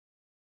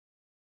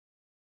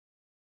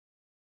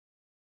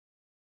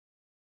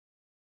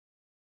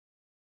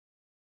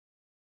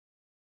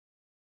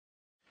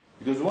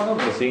Because one of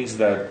the things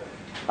that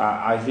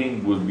I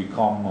think will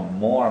become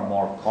more and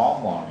more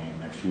common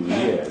in a few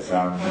years,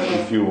 and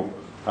if you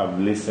have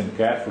listened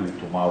carefully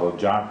to Mauro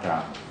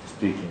Giacca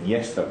speaking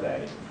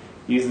yesterday,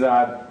 is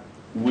that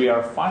we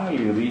are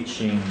finally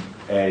reaching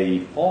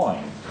a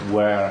point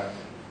where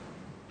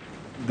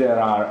there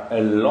are a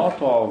lot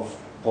of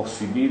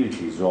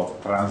possibilities of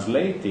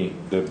translating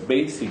the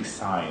basic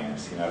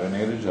science in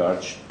RNA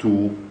research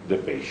to the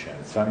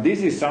patients. And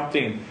this is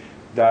something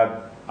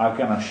that I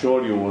can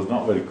assure you was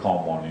not very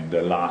common in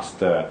the last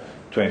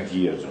 20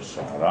 years or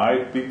so,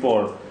 right?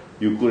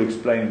 You could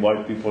explain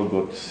why people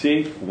got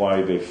sick,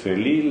 why they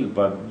fell ill,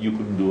 but you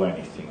couldn't do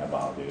anything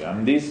about it.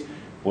 And this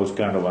was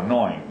kind of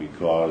annoying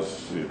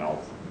because, you know,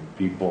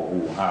 people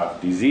who have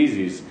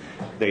diseases,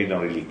 they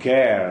don't really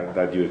care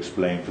that you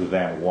explain to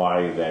them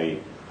why they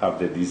have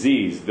the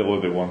disease. All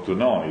they want to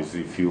know is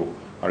if you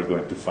are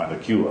going to find a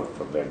cure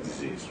for their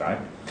disease, right?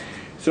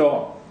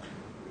 So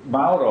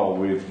Mauro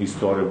with his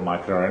story of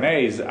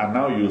microRNAs, and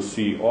now you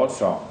see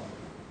also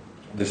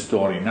the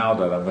story now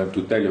that I'm going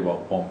to tell you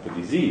about Pompe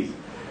disease.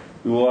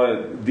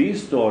 Well,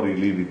 this story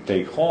really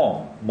take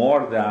home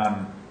more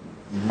than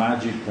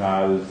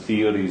magical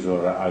theories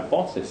or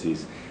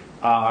hypotheses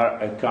are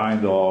a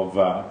kind of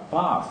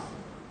path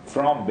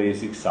from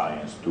basic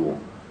science to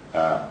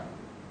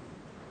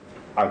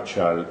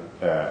actual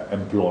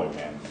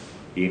employment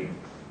in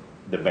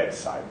the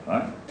bedside,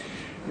 right?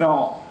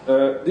 Now,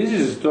 this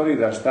is a story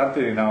that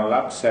started in our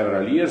lab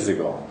several years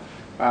ago,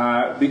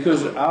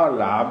 because our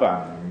lab,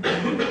 and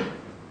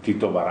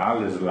Tito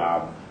Baralle's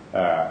lab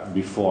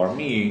before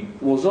me,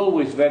 was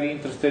always very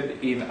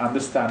interested in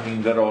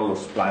understanding the role of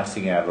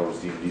splicing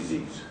errors in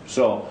disease.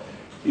 So,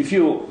 if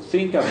you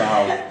think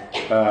about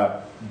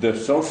the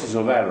sources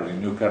of error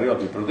in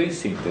eukaryotic protein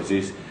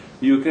synthesis,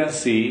 you can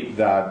see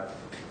that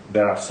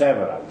there are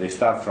several. They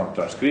start from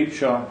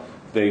transcription,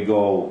 they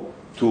go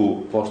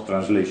to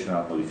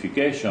post-translational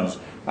modifications,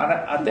 and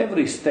at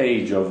every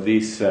stage of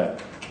this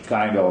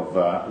kind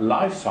of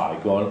life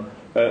cycle,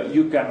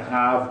 you can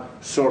have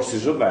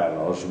sources of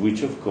errors,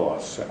 which of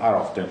course are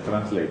often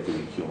translated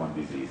in human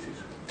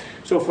diseases.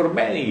 So for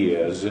many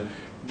years,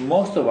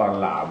 most of our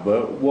lab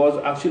was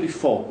actually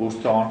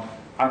focused on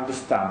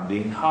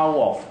understanding how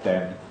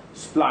often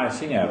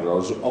splicing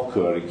errors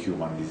occur in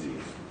human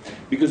disease.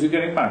 Because you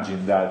can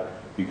imagine that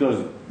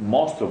because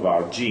most of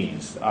our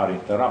genes are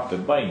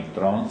interrupted by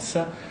introns,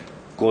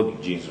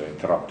 coding genes are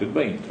interrupted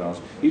by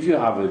introns, if you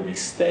have a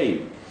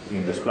mistake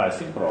in the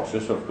splicing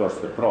process, of course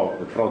the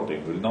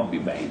protein will not be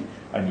made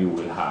and you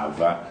will have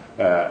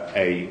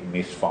a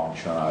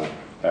misfunctional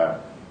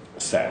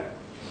cell.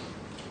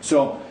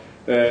 So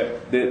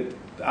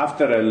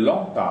after a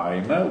long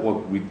time,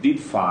 what we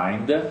did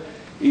find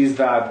is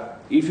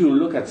that if you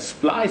look at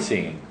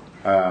splicing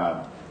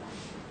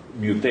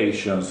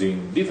mutations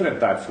in different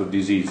types of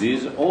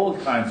diseases, all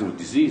kinds of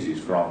diseases,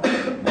 from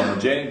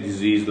monogenic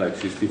disease like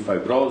cystic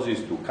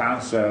fibrosis to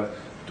cancer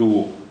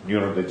to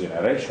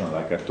neurodegeneration,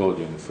 like I told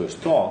you in the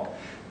first talk,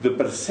 the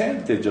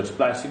percentage of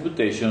splicing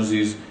mutations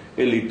is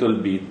a little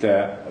bit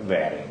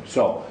varying.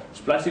 So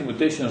splicing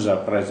mutations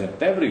are present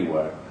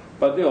everywhere,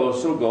 but they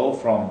also go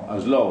from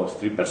as low as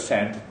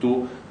 3%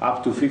 to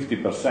up to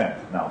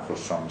 50% now for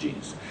some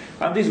genes.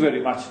 And this very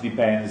much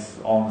depends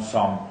on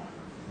some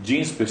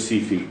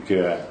gene-specific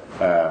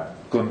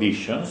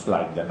conditions,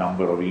 like the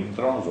number of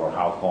introns or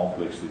how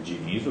complex the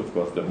gene is. Of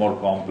course, the more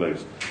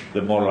complex,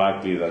 the more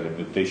likely that the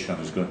mutation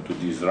is going to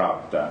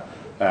disrupt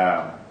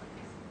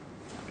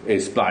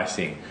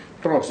splicing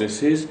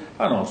processes,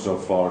 and also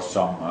for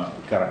some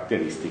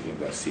characteristic in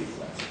their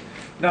sequence.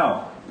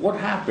 Now, what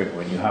happens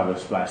when you have a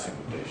splicing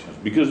mutations?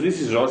 Because this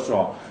is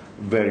also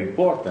very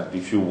important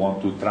if you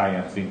want to try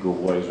and think of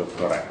ways of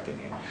correcting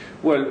it.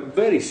 Well,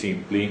 very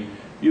simply,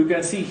 you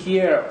can see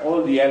here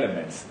all the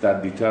elements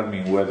that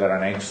determine whether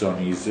an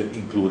exon is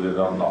included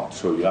or not.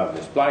 So you have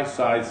the splice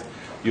sites,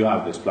 you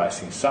have the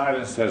splicing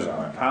silencers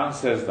and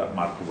enhancers that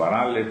Marco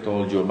Baralle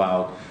told you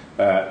about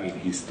in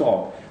his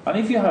talk. And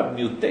if you have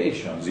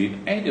mutations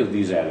in any of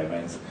these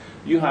elements,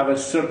 you have a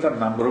certain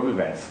number of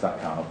events that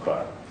can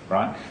occur,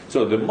 right?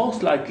 So the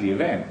most likely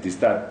event is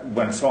that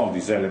when some of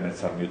these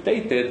elements are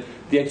mutated,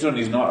 the exon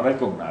is not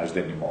recognized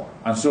anymore.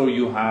 And so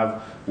you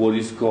have what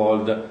is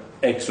called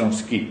exon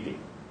skipping.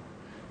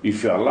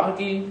 If you are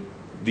lucky,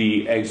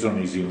 the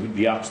exon is in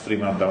the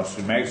upstream and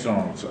downstream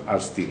exons are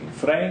still in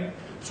frame,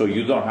 so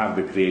you don't have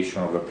the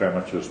creation of a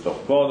premature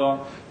stop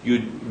codon.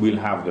 You will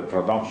have the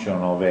production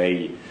of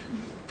a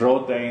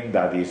protein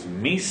that is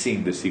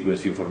missing the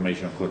sequence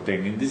information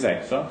contained in this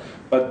exon,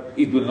 but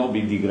it will not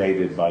be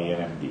degraded by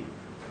NMD.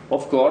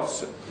 Of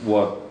course,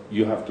 what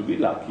you have to be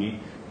lucky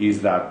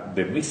is that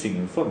the missing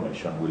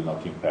information will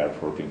not impair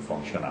protein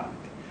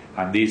functionality,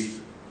 and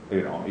this,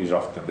 is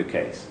often the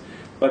case.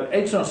 But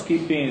exon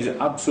skipping is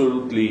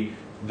absolutely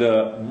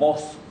the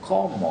most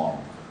common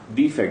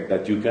defect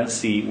that you can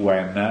see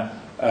when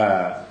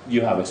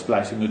you have a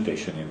splicing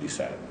mutation in these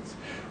elements.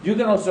 You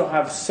can also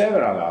have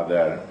several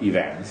other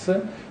events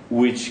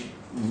which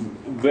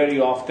very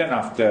often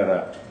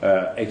after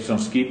exon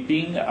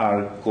skipping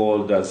are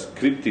called as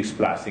cryptic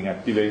splicing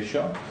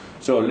activation.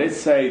 So let's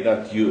say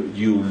that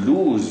you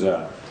lose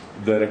the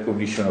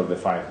recognition of the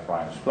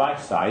 5'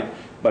 splice site,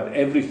 but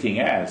everything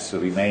else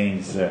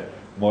remains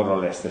more or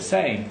less the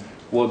same.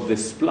 What the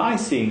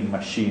splicing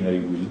machinery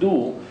will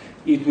do,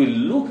 it will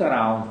look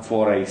around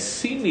for a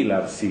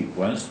similar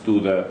sequence to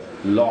the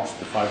lost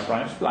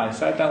 5' splice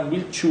site and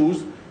will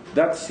choose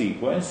that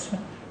sequence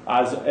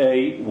as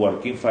a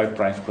working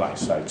 5'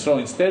 splice site. So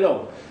instead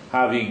of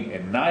having a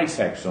nice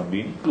exon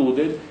being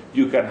included,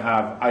 you can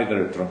have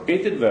either a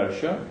truncated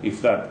version,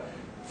 if that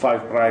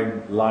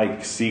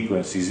 5'-like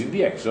sequence is in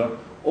the exon,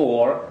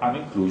 or an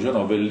inclusion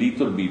of a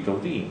little bit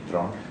of the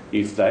intron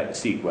if that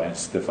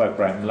sequence, the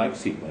 5'-like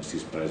sequence,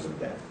 is present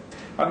there.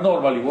 And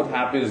normally what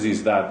happens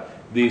is that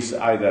this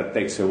either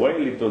takes away a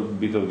little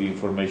bit of the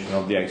information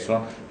of the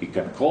exon, it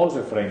can cause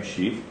a frame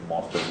shift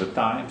most of the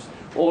times,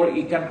 or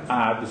it can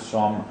add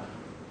some,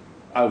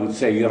 I would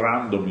say,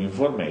 random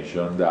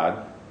information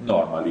that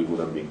normally would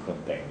have been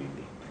contained in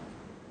the intron.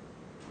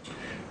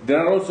 There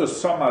are also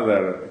some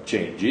other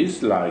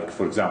changes, like,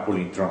 for example,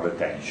 intron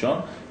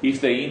retention.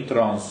 If the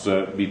introns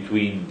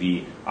between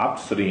the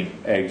upstream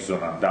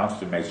exon and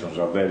downstream exons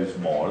are very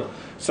small,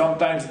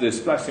 sometimes the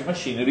splicing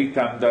machinery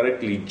can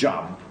directly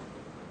jump,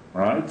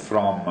 right,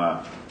 from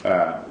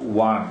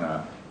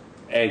one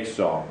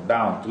exon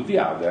down to the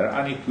other,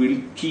 and it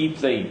will keep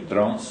the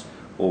introns,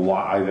 or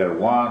either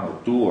one or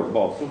two or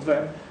both of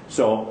them,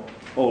 so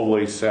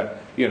always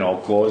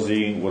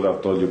causing what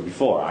I've told you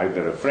before,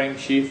 either a frame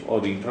shift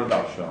or the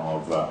introduction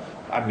of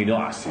amino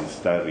acids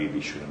that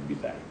really shouldn't be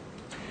there.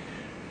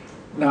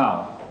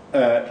 Now,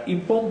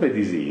 in Pompe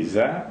disease,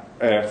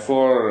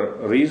 for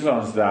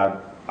reasons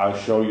that I'll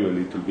show you a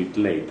little bit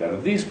later,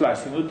 these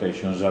splicing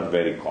mutations are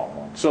very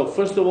common. So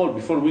first of all,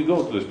 before we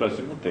go to the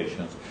splicing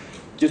mutations,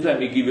 just let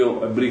me give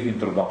you a brief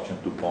introduction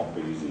to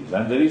Pompe disease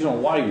and the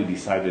reason why we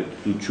decided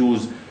to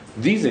choose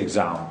this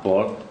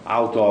example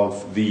out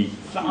of the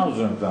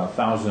thousands and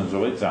thousands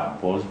of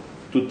examples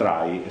to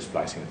try a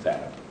splicing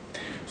therapy.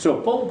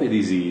 So Pompe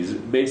disease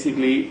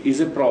basically is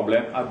a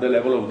problem at the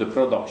level of the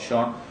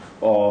production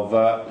of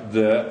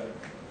the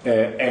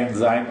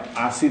enzyme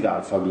acid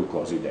alpha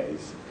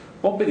glucosidase.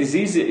 Pompe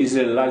disease is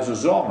a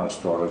lysosomal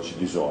storage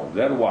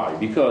disorder. Why?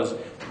 Because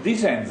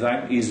this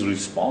enzyme is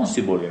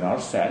responsible in our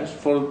cells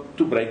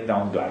to break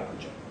down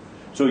glycogen.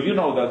 So you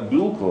know that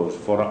glucose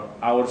for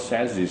our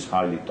cells is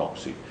highly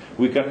toxic.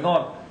 We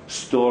cannot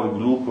store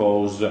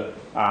glucose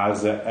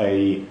as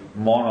a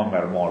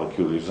monomer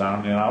molecule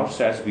in our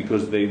cells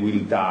because they will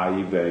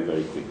die very,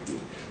 very quickly.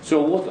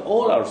 So what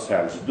all our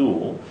cells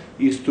do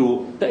is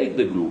to take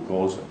the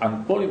glucose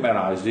and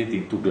polymerize it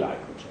into glycogen.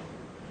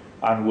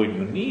 And when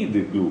you need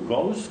the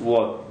glucose,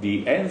 what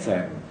the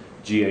enzyme,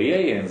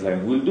 GAA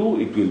enzyme, will do,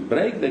 it will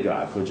break the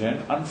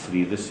glycogen and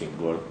free the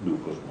single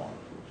glucose molecules.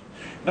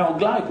 Now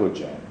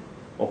glycogen,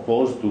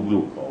 opposed to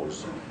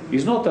glucose,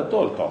 is not at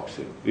all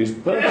toxic. It's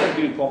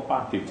perfectly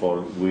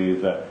compatible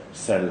with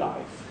cell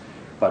life.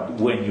 But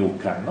when you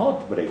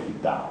cannot break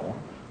it down,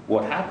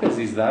 what happens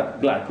is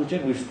that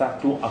glycogen will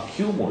start to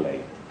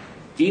accumulate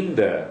in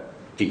the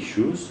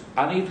tissues,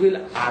 and it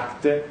will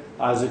act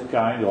as a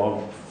kind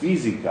of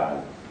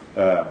physical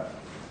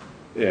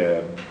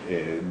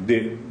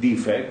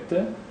defect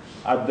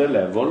at the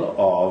level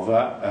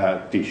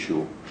of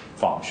tissue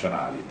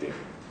functionality.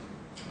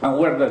 And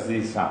where does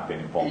this happen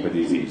in Pompe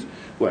disease?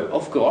 Well,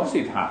 of course,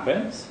 it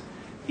happens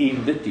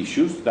in the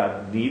tissues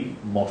that need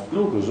most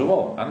glucose of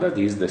all, and that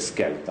is the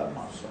skeletal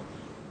muscle.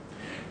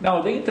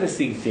 Now, the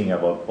interesting thing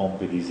about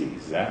Pompe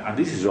disease, and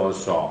this is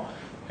also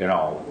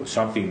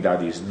something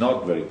that is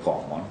not very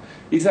common,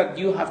 is that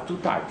you have two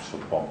types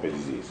of Pompe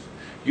disease.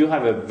 You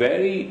have a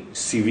very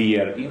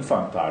severe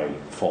infantile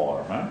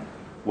form,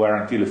 where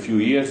until a few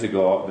years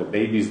ago, the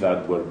babies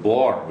that were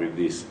born with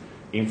this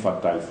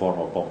infantile form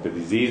of Pompe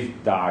disease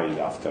died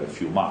after a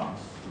few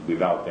months,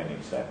 without any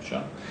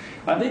exception.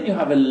 And then you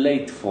have a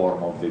late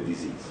form of the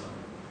disease,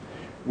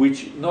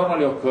 which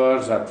normally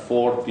occurs at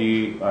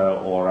 40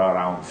 or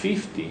around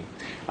 50.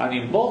 And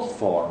in both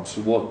forms,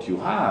 what you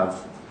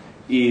have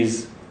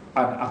is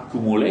an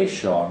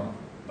accumulation,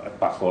 a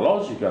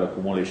pathological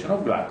accumulation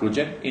of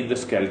glycogen in the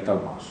skeletal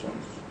muscles.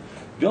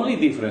 The only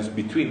difference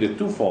between the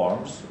two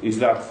forms is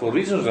that, for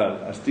reasons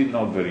that are still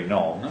not very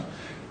known,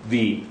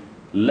 the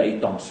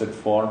late onset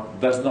form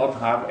does not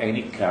have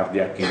any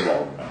cardiac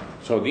involvement.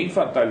 So the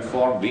infantile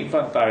form, the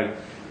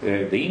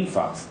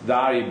infants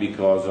die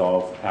because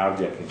of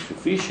cardiac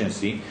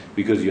insufficiency,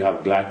 because you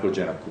have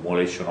glycogen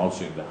accumulation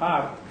also in the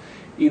heart.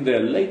 In the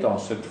late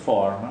onset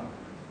form,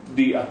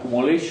 the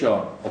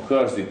accumulation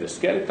occurs in the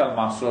skeletal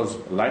muscles,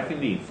 like in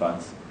the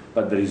infants,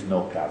 but there is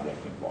no cardiac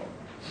involvement.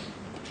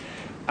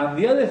 And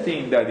the other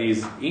thing that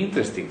is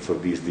interesting for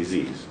this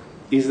disease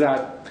is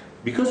that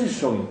because it's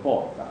so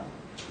important,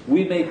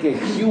 we make a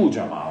huge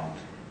amount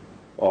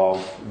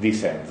of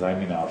this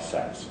enzyme in our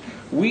cells.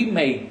 We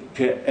make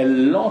a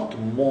lot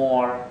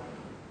more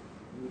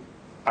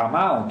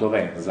amount of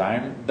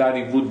enzyme than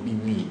it would be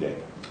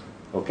needed.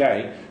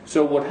 Okay?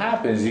 So what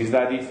happens is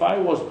that if I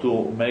was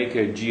to make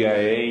a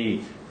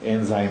GIA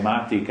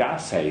enzymatic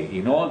assay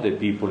in all the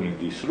people in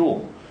this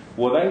room,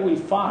 what I will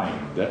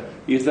find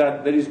is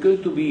that there is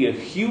going to be a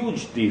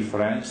huge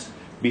difference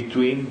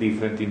between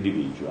different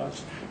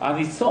individuals.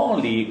 And it's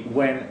only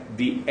when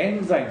the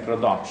enzyme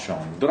production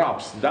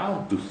drops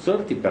down to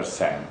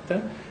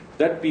 30%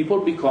 that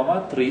people become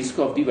at risk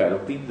of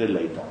developing the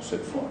late onset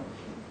form.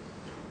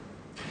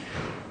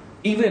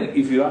 Even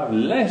if you have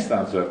less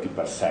than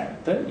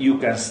 30%, you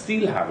can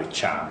still have a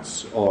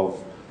chance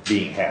of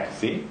being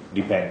healthy,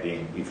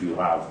 depending if you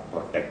have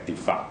protective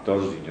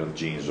factors in your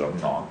genes or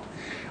not.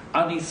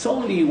 And it's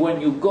only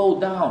when you go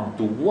down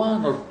to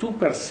 1 or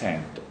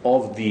 2%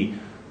 of the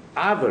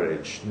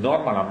average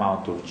normal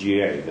amount of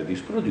GA that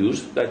is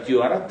produced that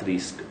you are at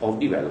risk of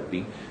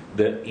developing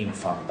the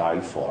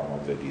infantile form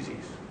of the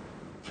disease.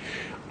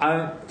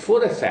 And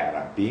for a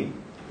therapy,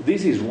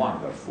 this is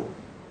wonderful.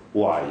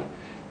 Why?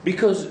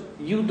 Because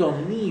you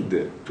don't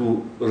need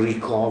to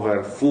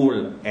recover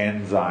full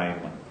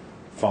enzyme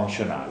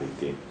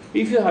functionality.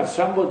 If you have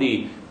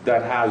somebody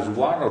that has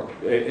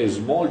a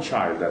small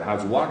child that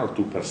has 1 or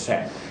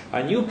 2%,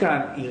 and you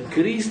can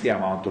increase the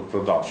amount of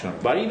production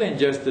by even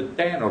just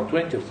 10 or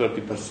 20 or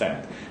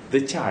 30%,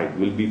 the child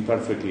will be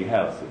perfectly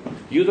healthy.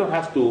 You don't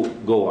have to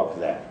go up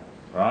there,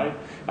 right?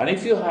 And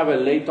if you have a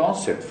late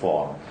onset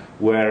form,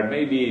 where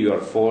maybe you're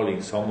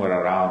falling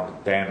somewhere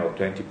around 10 or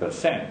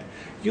 20%,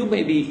 you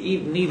maybe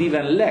need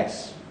even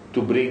less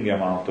to bring the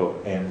amount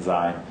of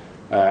enzyme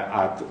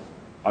at,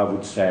 I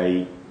would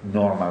say,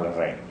 normal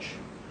range.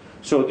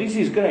 So this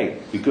is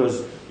great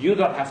because you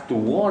don't have to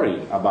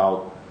worry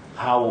about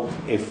how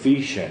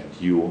efficient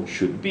you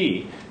should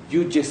be.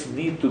 You just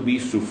need to be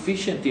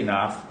sufficient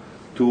enough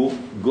to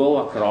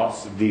go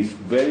across this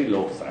very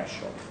low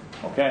threshold.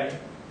 Okay?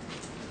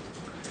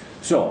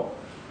 So,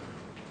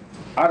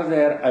 are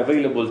there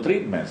available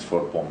treatments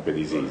for Pompe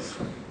disease?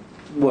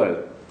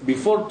 Well,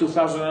 before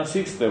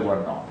 2006 there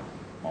were none.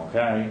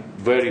 Okay?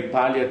 Very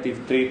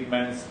palliative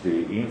treatments.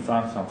 The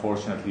infants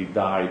unfortunately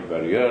died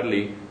very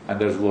early, and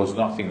there was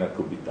nothing that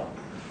could be done.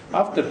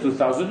 After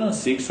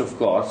 2006, of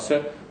course,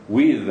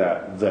 with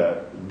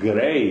the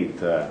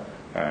great,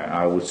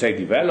 I would say,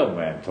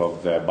 development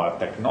of the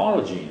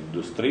biotechnology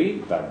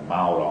industry that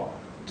Mauro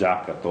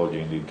Giacca told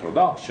you in the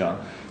introduction,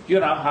 you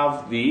now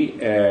have the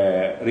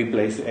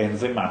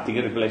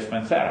enzymatic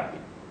replacement therapy.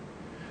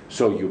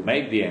 So you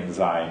make the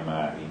enzyme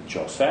in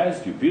CHO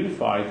cells, you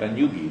purify it, and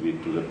you give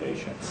it to the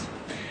patients.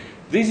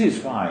 This is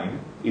fine,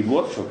 it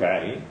works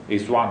okay,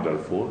 it's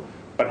wonderful,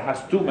 but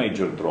has two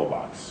major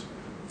drawbacks.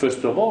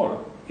 First of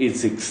all,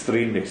 it's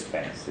extremely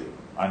expensive.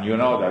 And you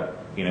know that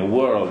in a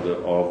world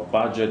of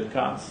budget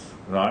cuts,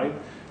 right,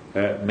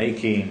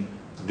 making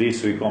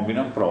this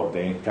recombinant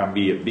protein can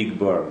be a big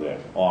burden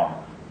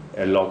on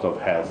a lot of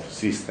health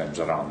systems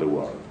around the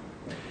world.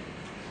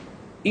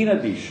 In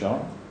addition,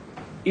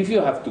 if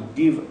you have to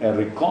give a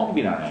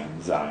recombinant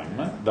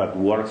enzyme that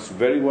works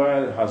very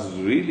well, has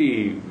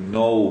really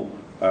no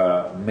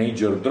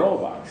major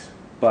drawbacks,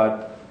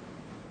 but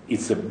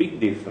it's a big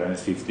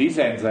difference if this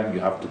enzyme you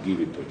have to give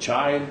it to a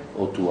child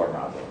or to an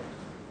adult,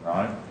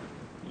 right?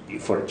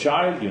 For a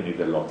child you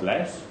need a lot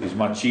less. It's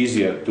much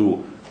easier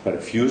to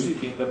perfuse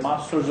it in the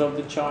muscles of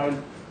the child.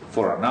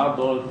 For an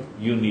adult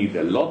you need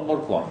a lot more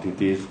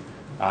quantities,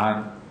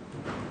 and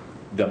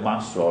the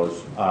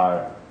muscles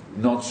are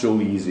not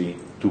so easy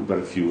to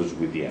perfuse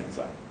with the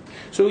enzyme.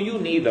 So you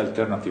need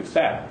alternative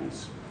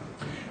therapies.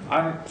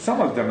 And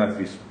some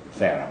alternative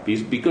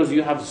therapies, because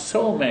you have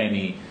so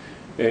many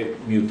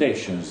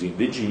mutations in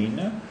the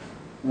gene,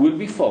 will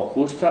be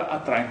focused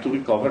at trying to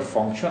recover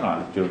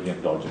functionality of the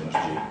endogenous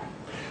gene.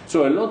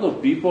 So a lot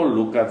of people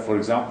look at, for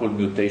example,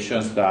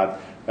 mutations that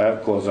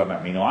cause an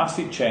amino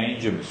acid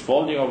change, a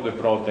misfolding of the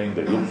protein.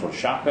 They look for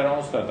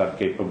chaperones that are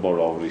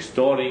capable of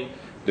restoring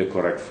the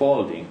correct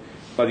folding.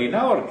 But in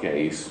our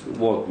case,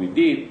 what we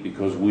did,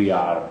 because we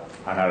are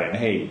an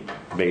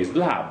RNA-based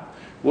lab,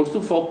 was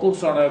to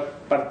focus on a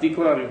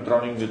particular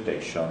intronic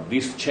mutation,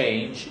 this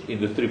change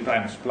in the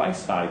 3'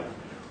 splice site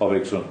of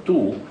exon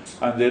 2.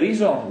 And the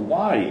reason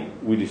why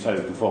we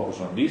decided to focus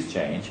on this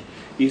change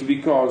is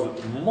because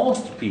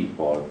most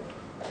people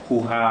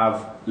who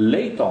have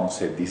late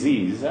onset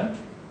disease,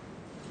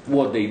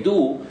 what they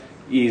do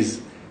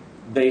is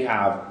they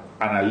have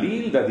an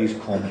allele that is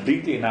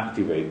completely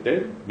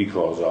inactivated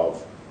because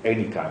of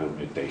any kind of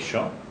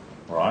mutation,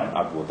 right,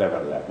 at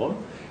whatever level,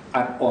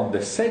 and on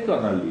the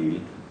second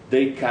allele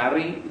they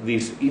carry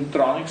this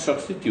intronic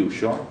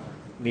substitution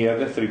near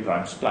the 3'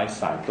 splice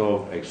site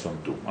of exon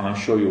 2. And I'll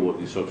show you what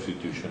this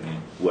substitution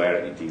is, where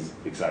it is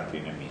exactly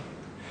in a minute.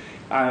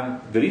 And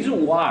the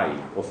reason why,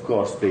 of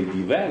course, they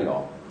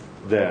develop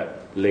the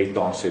late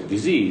onset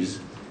disease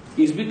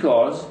is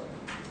because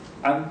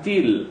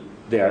until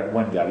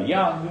when they are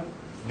young,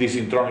 this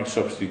intronic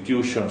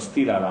substitution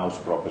still allows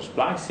proper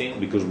splicing,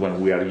 because when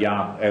we are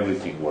young,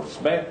 everything works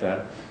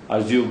better.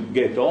 As you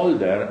get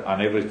older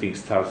and everything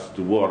starts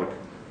to work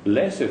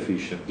less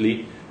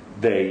efficiently,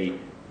 they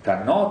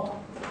cannot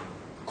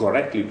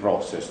correctly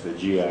process the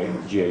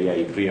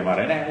GAA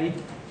pre-mRNA,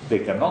 they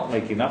cannot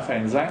make enough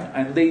enzyme,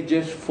 and they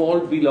just fall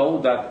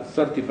below that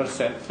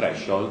 30%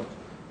 threshold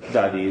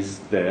that is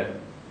the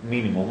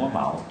minimum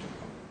amount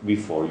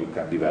before you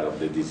can develop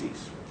the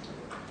disease.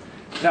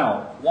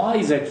 Now, why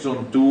is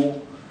exon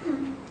 2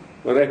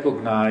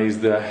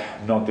 recognized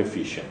not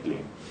efficiently?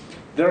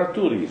 There are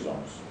two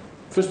reasons.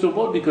 First of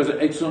all, because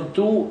exon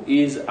 2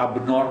 is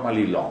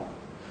abnormally long.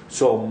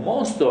 So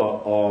most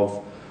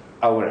of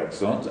our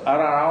exons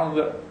are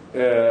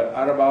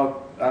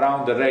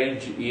around the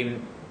range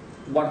in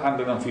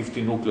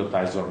 150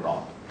 nucleotides or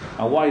not.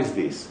 And why is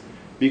this?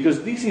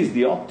 Because this is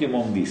the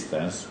optimum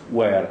distance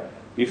where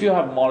if you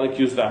have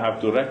molecules that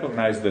have to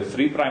recognize the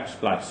 3'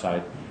 splice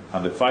site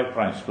and the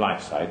 5'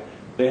 splice site,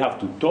 they have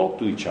to talk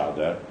to each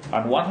other,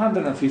 and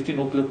 150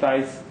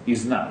 nucleotides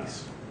is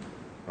nice,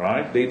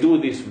 right? They do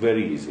this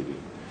very easily.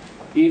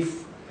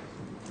 If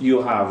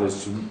you have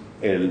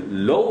a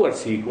lower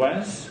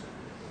sequence,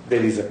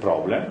 there is a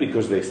problem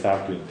because they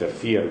start to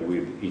interfere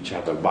with each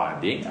other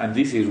binding, and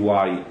this is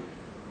why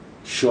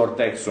short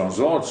exons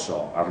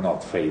also are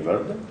not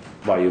favored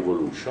by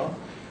evolution.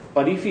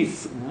 But if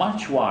it's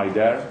much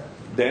wider,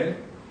 then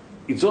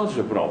it's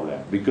also a problem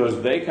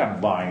because they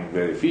can bind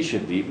very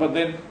efficiently, but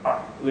then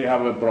they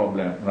have a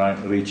problem, right,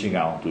 reaching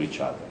out to each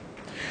other.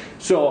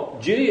 So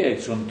GAA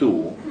exon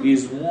 2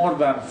 is more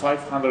than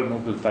 500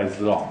 nucleotides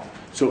long,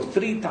 so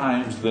 3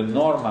 times the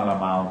normal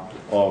amount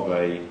of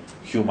a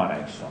human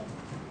exon.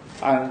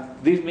 And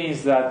this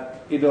means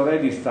that it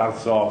already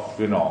starts off,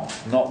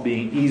 not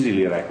being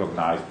easily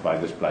recognized by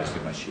the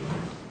splicing machine.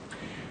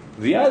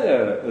 The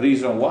other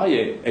reason why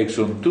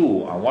exon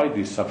 2 and why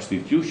this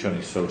substitution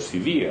is so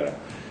severe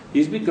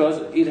is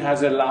because it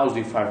has a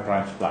lousy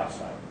 5' splice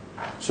site.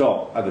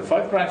 So at the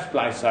 5'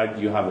 splice site,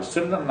 you have a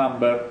certain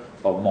number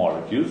of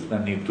molecules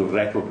that need to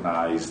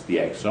recognize the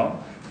exon.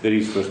 There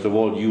is, first of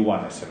all,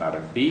 U1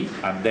 SNRNP,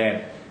 and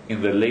then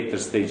in the later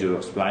stages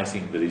of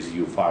splicing, there is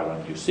U5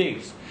 and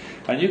U6.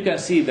 And you can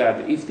see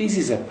that if this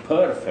is a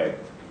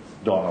perfect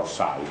donor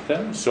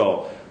site,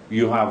 so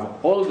you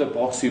have all the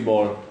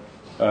possible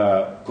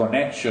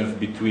connections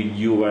between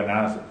U1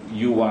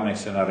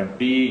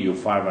 SNRNP,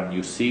 U5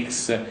 and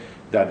U6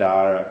 that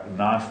are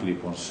nicely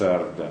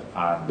conserved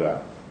and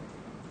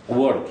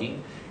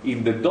working,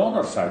 in the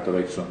donor site of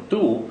exon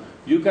 2,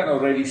 you can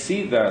already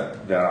see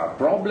that there are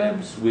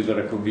problems with the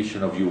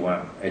recognition of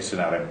U1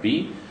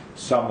 SNRNP.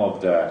 Some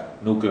of the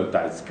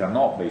nucleotides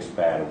cannot base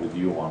pair with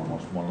U1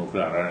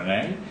 mononuclear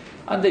RNA.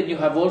 And then you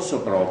have also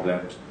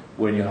problems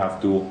when you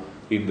have to,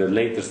 in the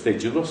later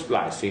stages of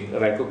splicing,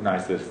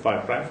 recognize the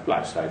 5'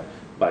 splice site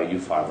by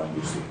U5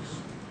 and U6.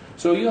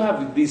 So you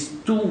have these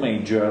two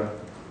major,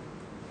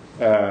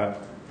 I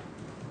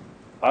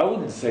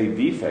wouldn't say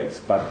defects,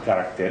 but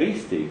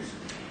characteristics,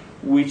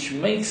 which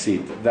makes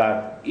it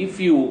that if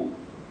you,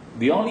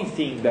 the only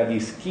thing that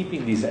is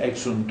keeping this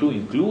exon 2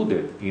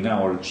 included in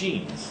our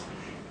genes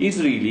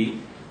is really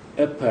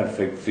a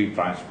perfect 3'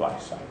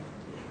 splice site.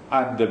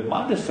 And the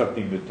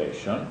MADES13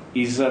 mutation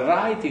is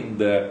right in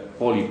the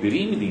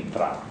polypyrimidine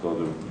tract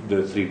of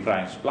the 3'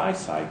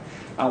 splice site.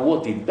 And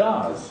what it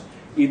does,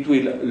 it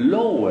will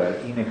lower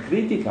in a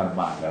critical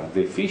manner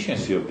the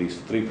efficiency of this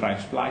 3'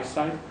 splice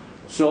site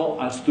so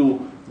as to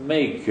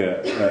make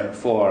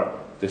for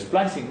the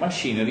splicing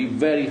machinery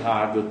very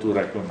hard to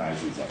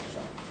recognize this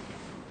exon.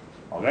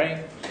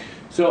 Okay?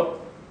 So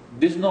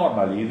this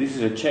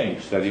is a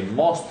change that in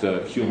most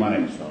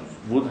human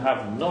exons would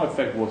have no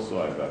effect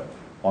whatsoever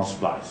on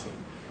splicing.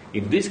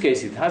 In this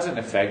case, it has an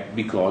effect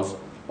because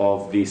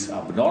of this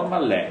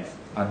abnormal length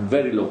and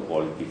very low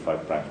quality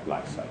 5'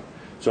 splice site.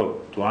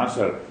 So to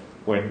answer,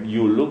 when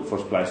you look for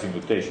splicing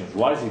mutations,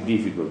 why is it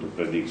difficult to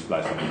predict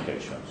splicing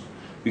mutations?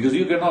 Because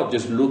you cannot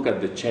just look at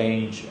the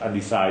change and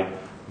decide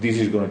this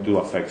is going to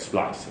affect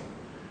splicing.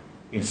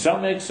 In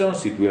some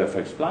exons, it will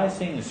affect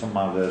splicing. In some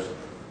others,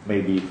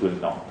 maybe it will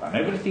not. And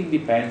everything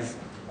depends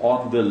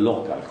on the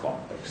local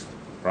context,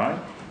 right?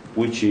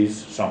 Which is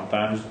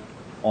sometimes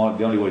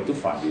the only way to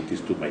find it is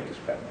to make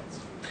experiments.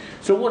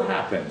 So what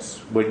happens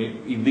when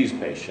in these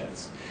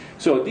patients?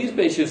 So these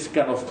patients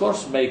can, of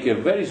course, make a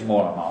very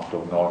small amount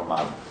of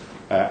normal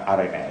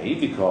RNA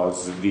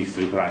because the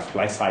 3'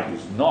 splice site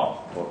is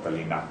not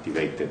totally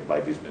inactivated by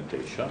this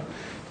mutation.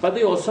 But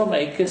they also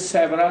make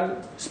several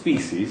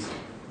species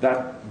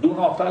that do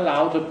not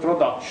allow the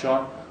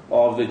production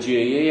of the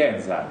GAA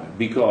enzyme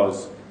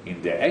because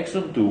in the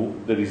exon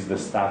 2 there is the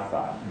start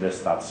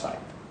site.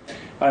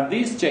 And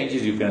these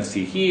changes you can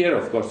see here.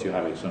 Of course, you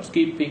have exon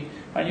skipping,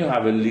 and you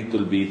have a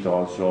little bit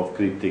also of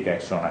cryptic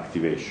exon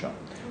activation.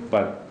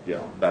 But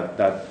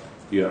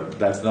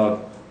that's not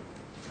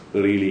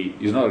really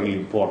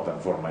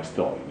important for my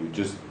story. You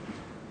just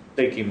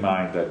take in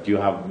mind that you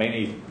have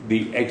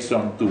the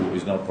exon 2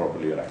 is not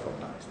properly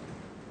recognized.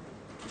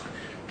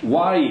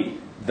 Why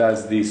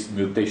does this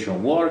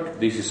mutation work?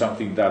 This is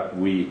something that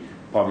we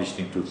published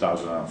in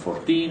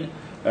 2014.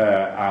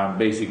 And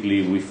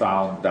basically we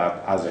found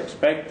that, as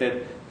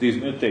expected, this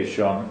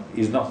mutation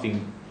is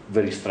nothing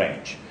very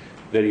strange.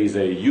 there is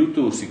a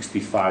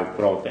U265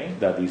 protein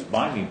that is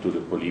binding to the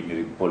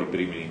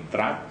polypyrimidine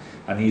tract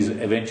and is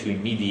eventually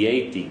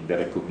mediating the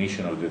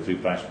recognition of the 3'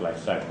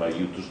 splice site by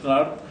U2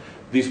 SNRT.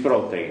 This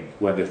protein,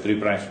 when the 3'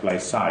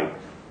 splice site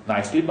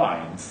nicely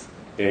binds,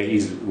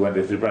 is when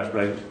the 3'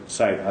 splice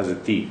site has a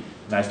T,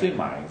 nicely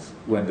binds.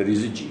 When there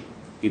is a G,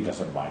 it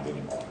doesn't bind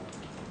anymore.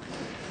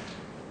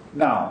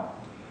 Now,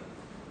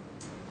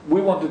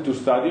 we wanted to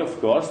study, of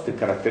course, the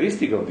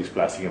characteristic of this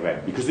splicing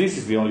event, because this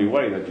is the only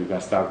way that you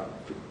can start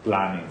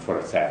planning for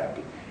a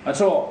therapy. And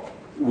so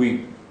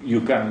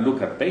you can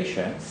look at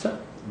patients,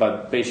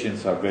 but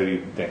patients are very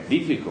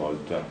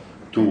difficult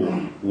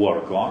to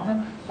work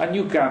on. And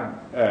you can,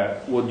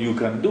 what you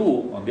can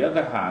do, on the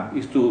other hand,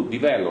 is to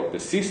develop a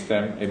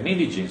system, a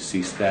managing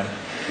system,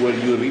 where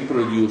you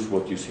reproduce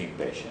what you see in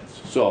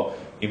patients. So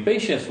in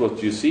patients,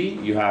 what you see,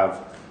 you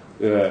have,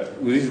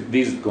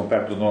 this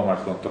compared to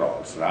normal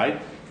controls, right?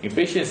 In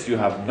patients, you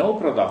have no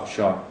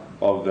production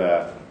of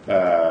the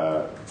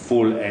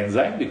full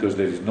enzyme because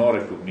there is no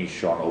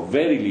recognition or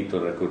very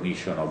little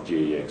recognition of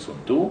GAA exon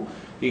 2.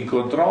 In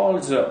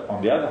controls,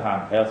 on the other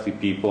hand, healthy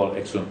people,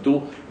 exon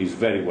 2 is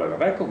very well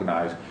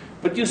recognized.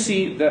 But you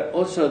see that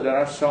also there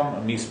are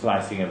some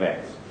mis-splicing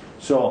events.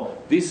 So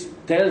this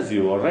tells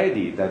you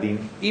already that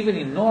even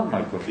in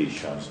normal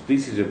conditions,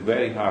 this is a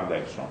very hard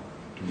exon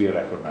to be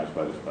recognized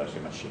by the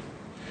splicing machine.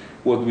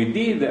 What we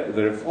did,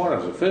 therefore,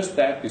 as a first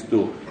step is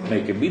to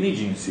make a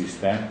mini-gene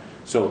system.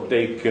 So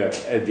take the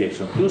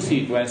exon 2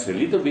 sequence, a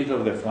little bit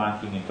of the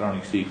flanking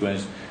intronic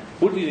sequence,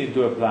 put it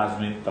into a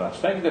plasmid,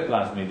 transfect the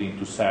plasmid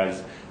into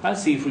cells, and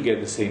see if we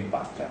get the same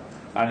pattern.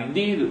 And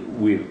indeed,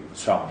 with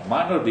some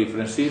minor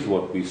differences,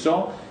 what we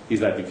saw is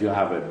that if you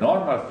have a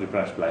normal 3'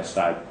 splice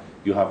site,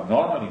 you have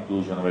normal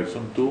inclusion of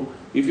exon 2.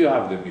 If you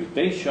have the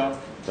mutation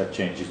that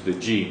changes the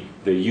G,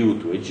 the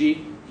U to a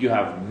G, you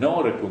have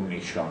no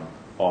recognition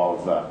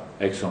of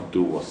exon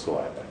 2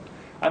 whatsoever.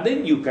 And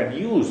then you can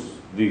use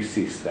this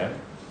system,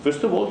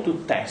 first of all,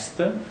 to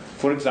test,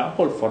 for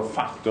example, for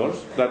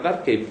factors that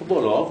are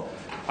capable of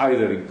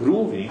either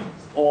improving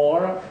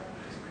or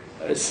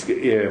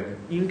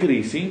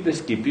increasing the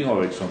skipping of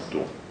exon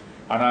 2.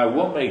 And I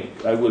will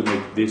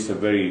make this a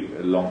very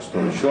long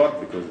story short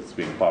because it's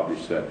been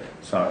published a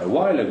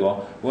while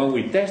ago. When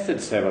we tested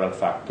several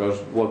factors,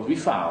 what we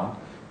found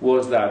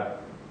was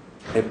that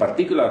a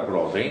particular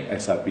protein,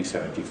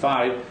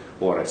 SRP75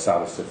 or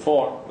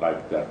SRC4,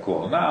 like they're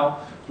called now,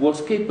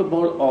 was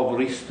capable of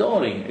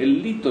restoring a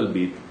little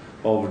bit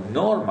of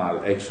normal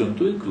exon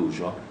 2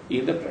 inclusion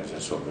in the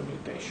presence of the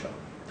mutation.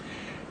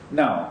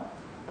 Now,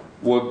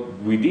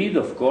 what we did,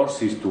 of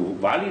course, is to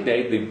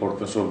validate the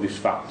importance of this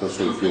factor.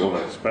 So if you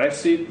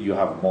overexpress it, you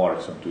have more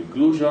exon 2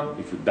 inclusion.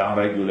 If you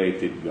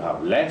downregulate it, you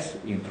have less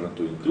intron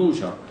 2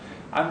 inclusion.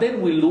 And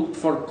then we looked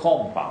for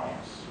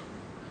compounds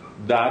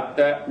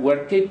that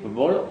were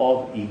capable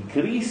of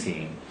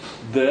increasing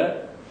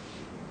the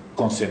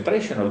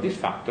concentration of this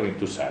factor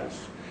into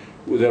cells.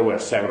 There were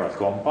several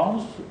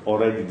compounds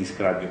already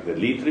described in the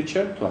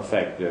literature to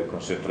affect the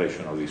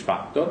concentration of this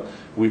factor.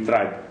 We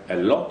tried a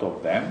lot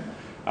of them,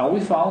 and we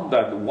found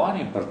that one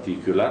in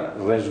particular,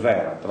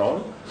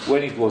 resveratrol,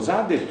 when it was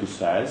added to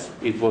cells,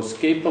 it was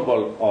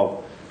capable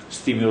of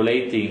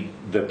stimulating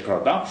the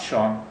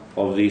production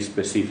of this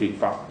specific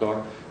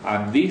factor,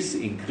 and this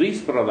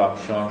increased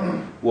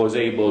production was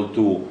able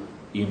to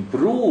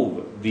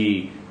improve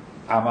the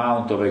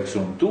amount of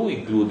exon 2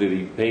 included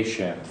in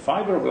patient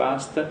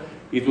fibroblast.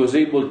 It was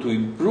able to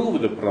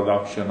improve the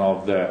production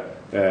of the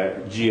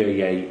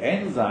GAA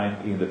enzyme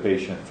in the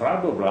patient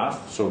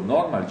fibroblast, so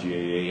normal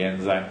GAA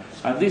enzyme,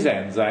 and this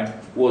enzyme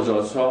was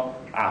also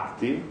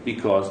active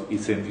because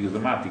its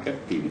enzymatic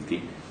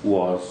activity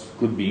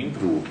could be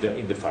improved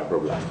in the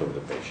fibroblast of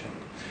the patient.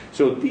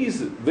 So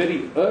these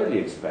very early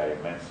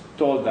experiments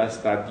told us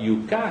that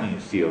you can, in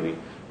theory,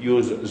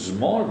 use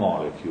small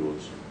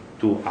molecules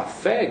to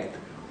affect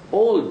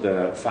all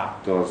the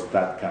factors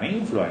that can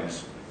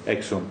influence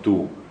exon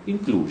 2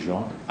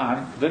 inclusion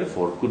and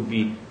therefore could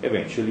be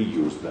eventually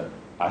used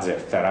as a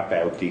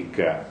therapeutic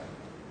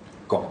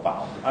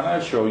compound. And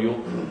I'll show you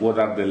what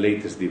are the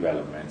latest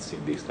developments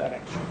in this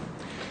direction.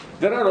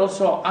 There are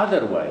also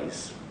other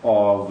ways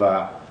of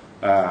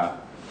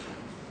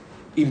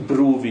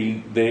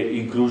improving the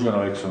inclusion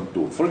of exon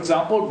 2. For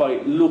example,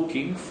 by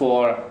looking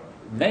for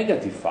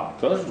negative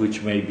factors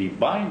which may be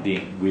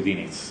binding within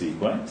its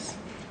sequence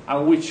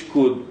and which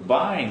could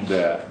bind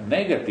the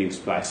negative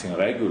splicing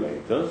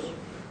regulators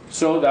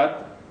so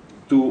that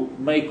to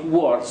make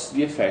worse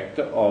the effect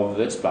of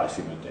the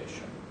splicing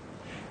mutation.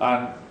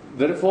 And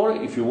therefore,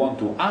 if you want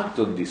to act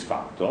on these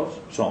factors,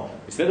 so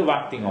instead of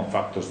acting on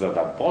factors that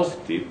are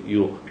positive,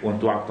 you want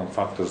to act on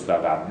factors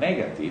that are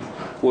negative,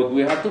 what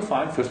we have to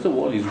find, first of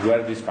all, is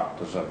where these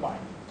factors are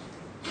binding.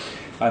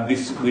 And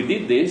we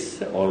did this,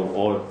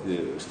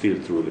 still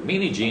through the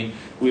mini-gene.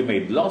 We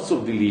made lots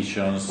of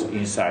deletions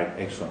inside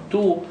exon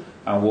 2,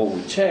 and what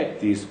we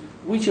checked is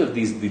which of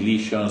these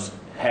deletions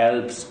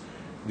helps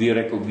the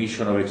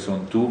recognition of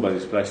exon 2 by the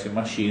splicing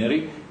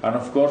machinery, and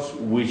of course,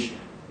 which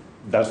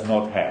does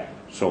not help.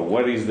 So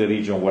where is the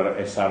region where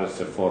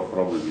SRSF4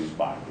 probably is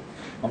binding?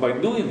 And by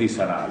doing this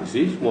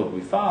analysis, what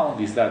we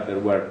found is that there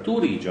were two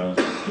regions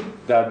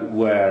that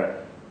were,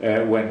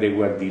 when they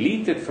were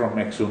deleted from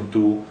exon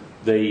 2,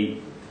 they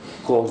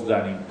caused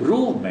an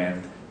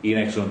improvement in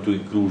exon 2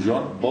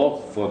 inclusion,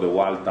 both for the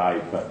wild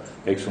type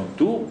exon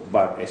 2,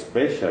 but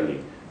especially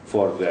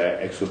for the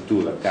exon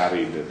 2 that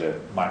carried the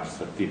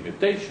 -13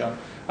 mutation.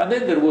 And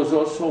then there was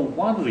also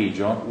one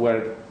region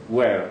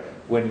where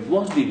when it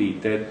was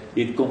deleted,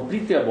 it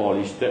completely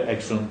abolished the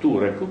exon 2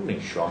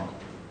 recognition,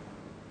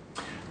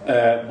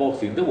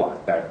 both in the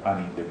wild type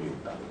and in the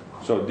mutant.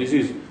 So this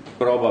is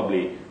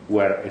probably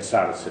where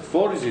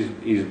SRSF4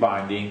 is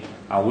binding,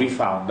 and we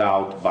found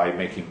out by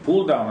making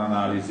pull-down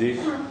analysis,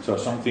 so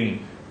something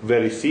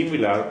very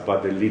similar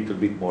but a little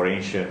bit more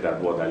ancient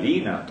than what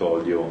Alina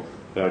told you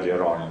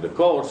earlier on in the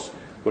course,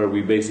 where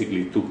we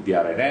basically took the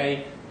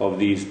RNA of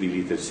these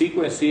deleted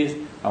sequences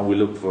and we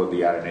looked for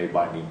the RNA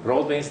binding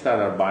proteins that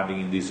are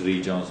binding in these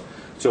regions.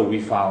 So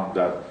we found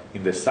that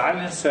in the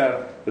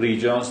silencer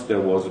regions there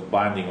was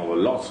binding of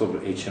lots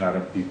of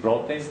HNRMP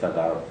proteins that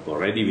are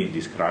already been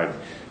described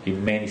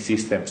in many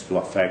systems to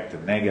affect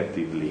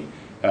negatively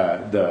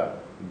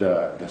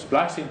the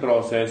splicing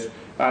process.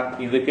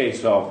 And in the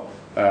case of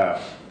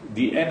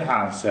the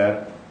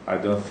enhancer, I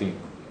don't think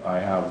I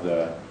have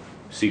the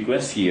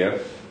sequence here,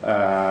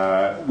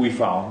 we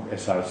found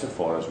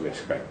SRSF4 as we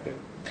expected.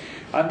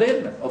 And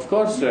then, of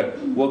course,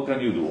 what can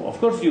you do? Of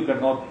course, you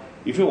cannot,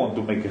 if you want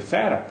to make a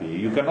therapy,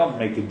 you cannot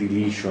make a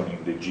deletion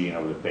in the gene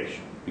of the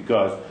patient,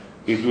 because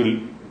it will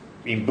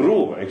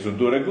improve exon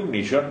 2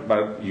 recognition,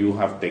 but you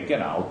have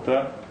taken out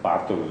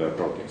part of the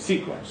protein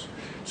sequence.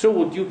 So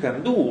what you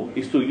can do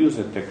is to use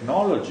a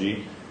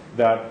technology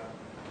that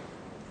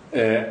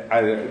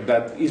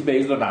is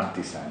based on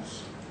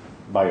antisense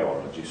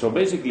biology. So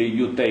basically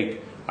you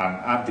take an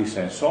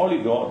antisense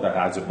oligo that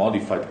has a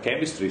modified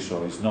chemistry,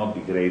 so it's not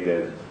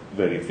degraded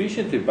very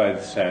efficiently by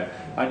the cell,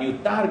 and you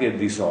target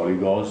these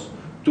oligos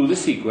to the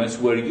sequence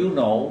where you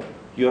know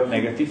your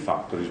negative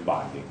factor is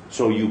binding.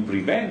 So you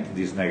prevent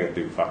this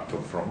negative factor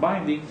from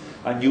binding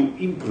and you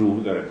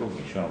improve the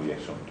recognition of the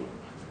exon 2.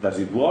 Does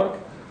it work?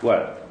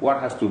 Well, one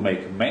has to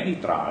make many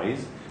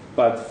tries,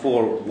 but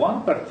for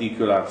one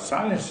particular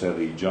silencer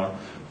region,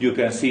 you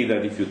can see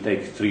that if you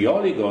take 3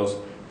 oligos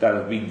that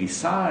have been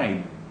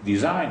designed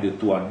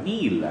to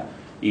anneal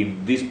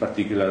in these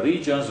particular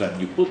regions and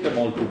you put them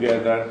all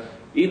together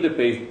in the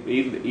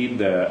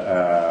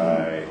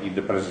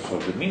presence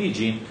of the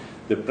minigene,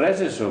 the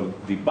presence of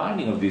the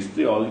binding of these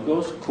 3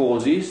 oligos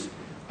causes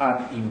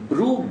an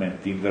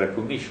improvement in the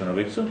recognition of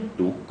exon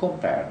 2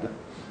 compared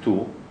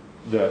to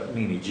the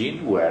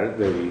minigene where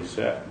there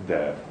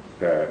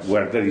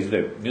is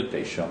the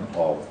mutation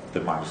of the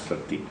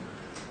 -13,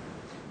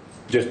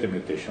 just the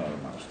mutation of the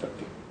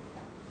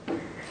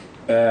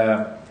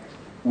 -13.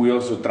 We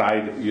also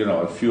tried,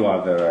 a few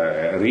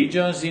other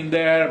regions in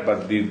there,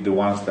 but the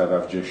ones that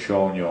I've just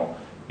shown you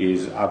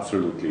is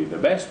absolutely the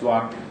best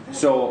one.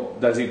 So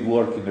does it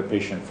work in the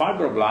patient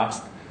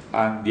fibroblast?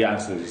 And the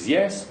answer is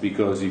yes,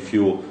 because if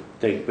you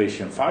take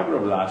patient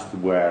fibroblast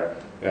where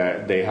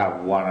they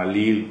have one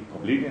allele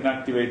completely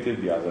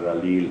inactivated, the other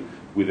allele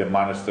with a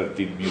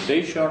 -13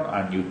 mutation,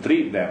 and you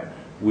treat them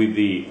with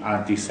the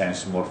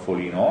antisense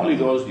morpholino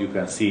oligos, you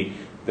can see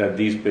that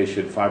these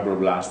patient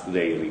fibroblasts,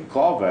 they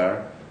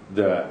recover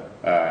the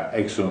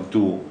exon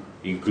 2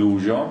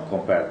 inclusion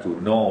compared to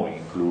no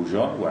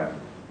inclusion when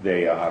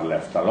they are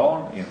left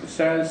alone in the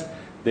cells.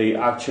 They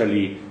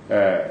actually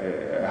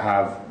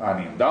have an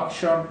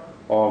induction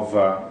of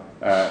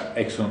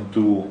exon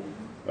 2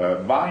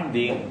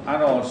 binding,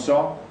 and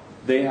also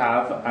they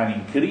have an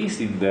increase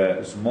in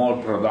the small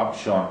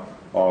production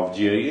of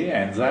GAA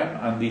enzyme,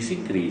 and this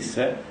increase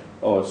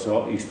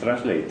also is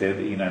translated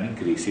in an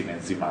increase in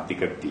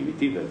enzymatic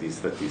activity that is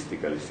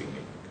statistically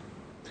significant.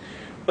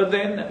 But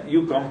then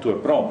you come to a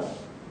problem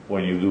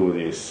when you do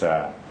this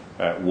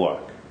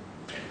work.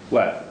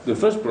 Well, the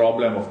first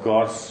problem, of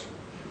course,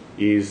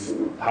 is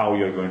how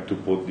you're going to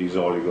put these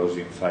oligos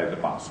inside the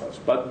muscles.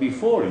 But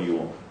before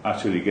you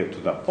actually get to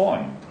that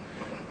point,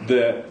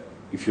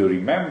 if you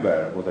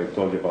remember what I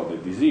told you about the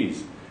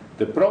disease,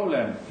 the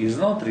problem is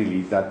not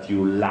really that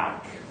you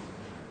lack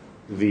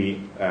the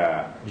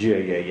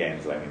GAA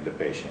enzyme in the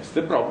patients.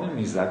 The problem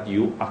is that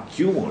you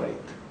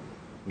accumulate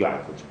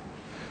glycogen.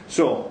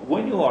 So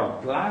when you are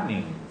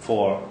planning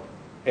for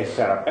a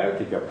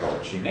therapeutic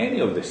approach in any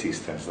of the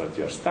systems that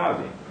you're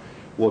studying,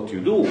 what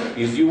you do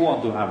is you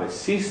want to have a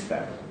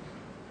system,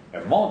 a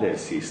model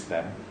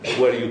system,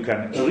 where you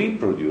can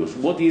reproduce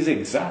what is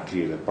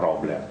exactly the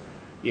problem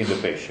in the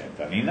patient.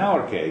 And in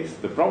our case,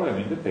 the problem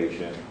in the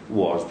patient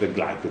was the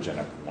glycogen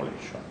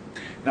accumulation.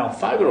 Now,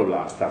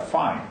 fibroblasts are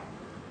fine,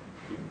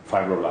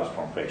 fibroblasts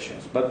from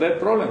patients, but the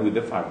problem with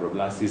the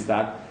fibroblasts is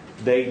that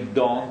they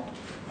don't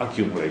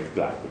accumulate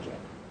glycogen.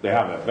 They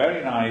have a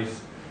very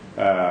nice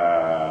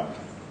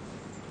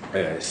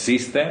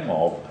system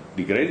of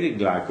degrading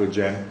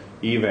glycogen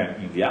even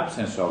in the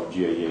absence of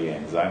GAA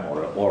enzyme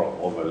or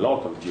of a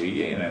lot of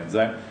GAA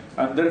enzyme,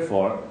 and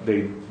therefore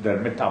their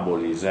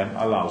metabolism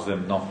allows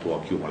them not to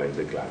accumulate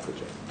the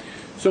glycogen.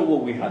 So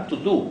what we had to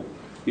do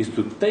is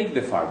to take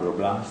the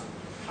fibroblast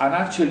and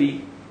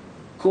actually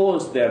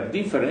cause their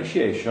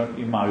differentiation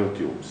in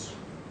myotubes,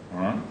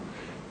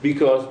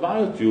 because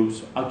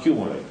myotubes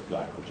accumulate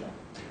glycogen.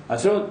 And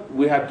so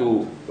we had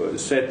to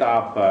set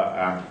up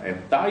an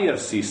entire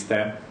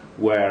system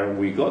where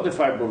we got the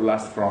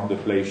fibroblast from the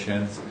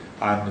patients,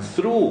 and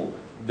through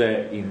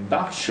the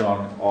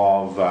induction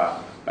of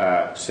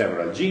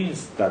several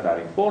genes that are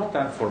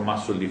important for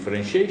muscle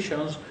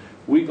differentiations,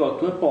 we got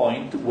to a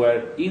point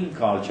where in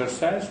culture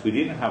cells we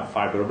didn't have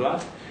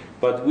fibroblasts,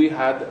 but we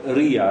had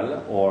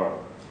real or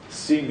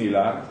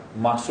similar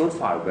muscle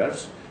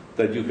fibers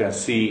that you can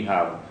see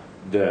have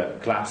the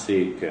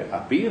classic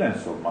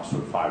appearance of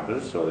muscle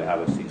fibers, so they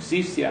have a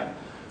syncytia.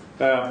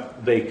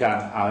 They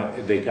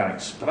can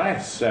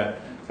express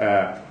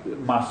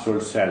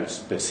muscle cell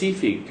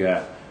specific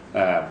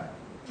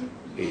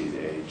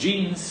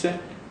genes,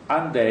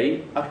 and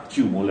they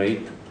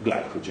accumulate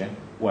glycogen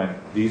when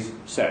these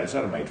cells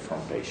are made from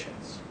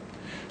patients.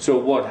 So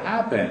what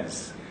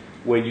happens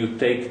when you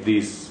take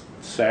these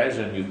cells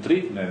and you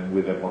treat them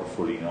with a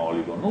morpholino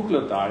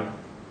oligonucleotide?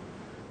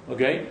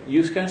 Okay,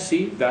 you can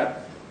see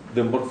that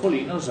the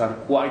morpholinos are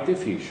quite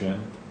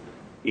efficient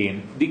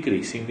in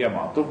decreasing the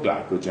amount of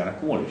glycogen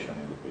accumulation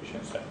in the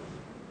patient cell.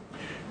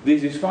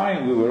 This is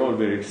fine, we were all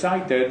very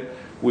excited.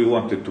 We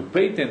wanted to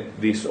patent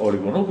these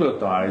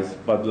oligonucleotides,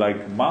 but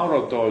like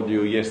Mauro told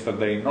you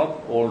yesterday,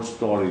 not all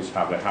stories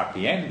have a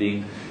happy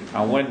ending.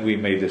 And when we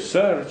made a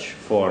search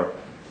for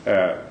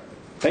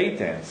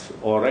patents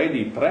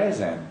already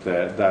present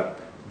that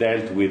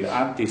dealt with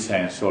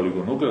antisense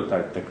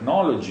oligonucleotide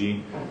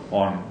technology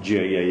on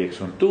GAA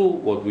exon 2,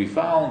 what we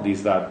found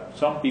is that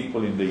some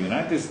people in the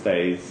United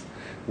States,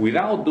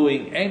 without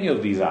doing any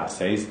of these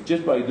assays,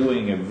 just by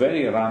doing a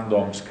very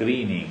random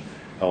screening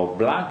or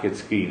blanket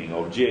screening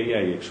of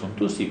GAA exon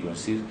 2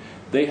 sequences,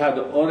 they had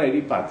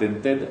already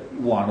patented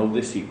one of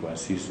the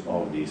sequences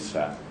of this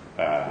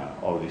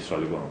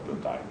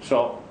oligonucleotide.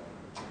 So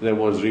there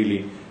was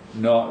really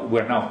no,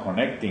 we're now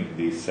connecting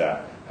this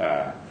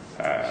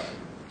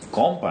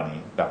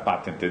company that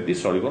patented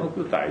these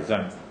oligonucleotides,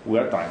 and we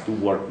are trying to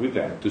work with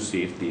them to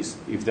see if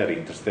they're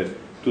interested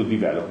to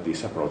develop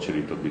this approach a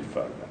little bit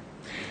further.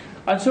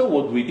 And so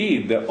what we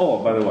did,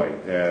 oh, by the way,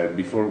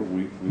 before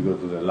we go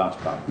to the last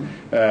part,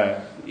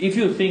 if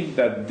you think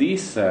that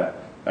these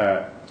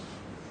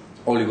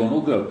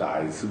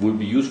oligonucleotides would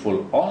be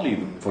useful only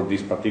for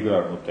this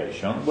particular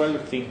mutation, well,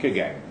 think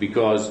again,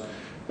 because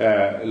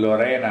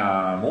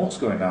Lorena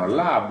Musco in our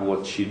lab,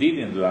 what she did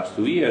in the last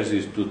 2 years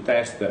is to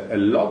test a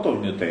lot of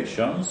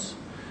mutations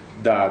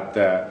that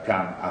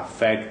can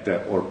affect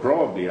or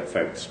probably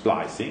affect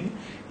splicing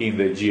in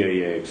the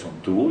GAA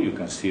exon 2. You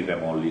can see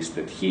them all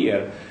listed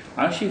here.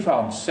 And she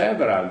found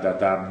several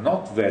that are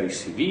not very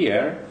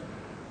severe,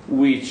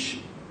 which,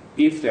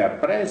 if they are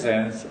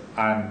present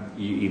and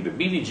in the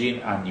mini gene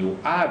and you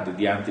add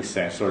the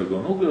antisense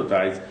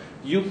oligonucleotides,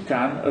 you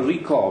can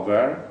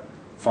recover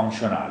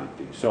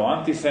functionality. So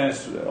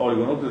antisense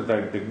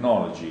oligonucleotide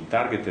technology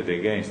targeted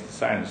against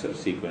silencer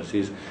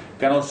sequences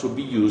can also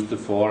be used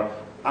for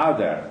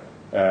other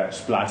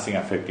splicing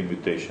affecting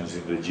mutations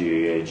in the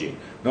GAA gene.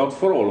 Not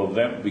for all of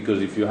them,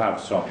 because if you have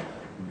some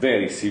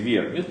very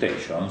severe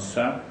mutations,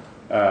 the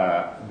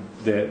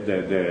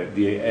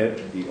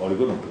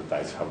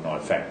oligonucleotides have no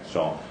effect.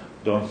 So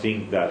don't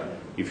think that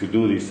if you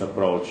do this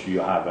approach you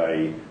have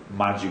a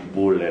magic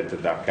bullet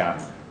that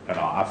can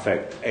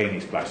affect any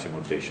splicing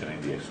mutation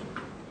in the exon.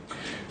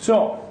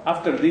 So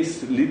after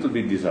this little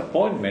bit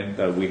disappointment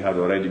that we had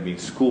already been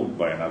scooped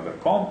by another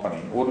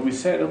company, what we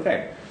said,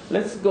 okay,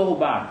 let's go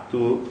back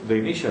to the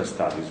initial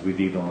studies we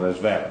did on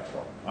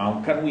resveratrol.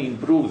 Can we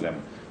improve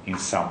them in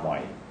some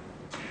way?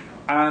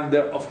 And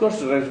of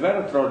course,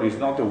 resveratrol is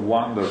not a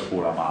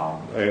wonderful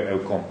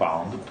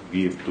compound to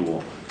give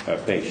to a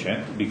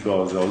patient,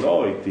 because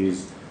although it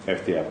is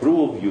FDA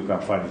approved, you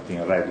can find it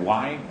in red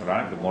wine,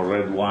 right? The more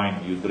red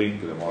wine you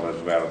drink, the more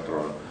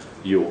resveratrol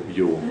you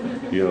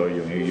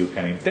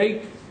can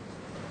intake.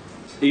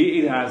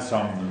 It has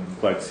some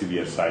quite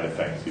severe side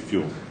effects if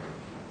you,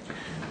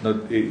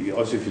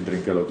 also if you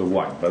drink a lot of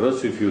wine, but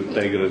also if you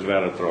take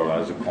resveratrol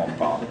as a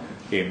compound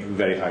in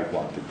very high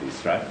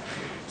quantities, right?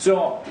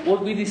 So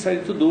what we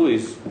decided to do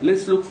is,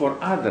 let's look for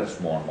other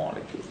small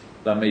molecules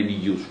that may be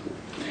useful.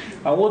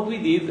 And what we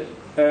did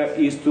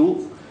is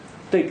to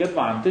take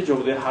advantage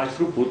of the high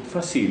throughput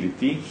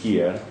facility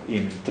here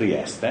in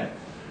Trieste,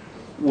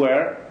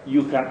 where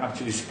you can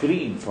actually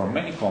screen for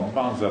many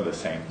compounds at the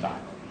same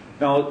time.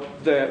 Now,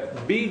 the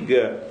big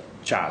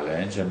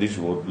challenge, and this is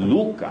what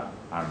Luca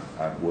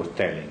was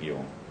telling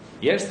you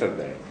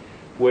yesterday,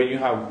 when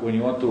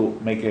you want to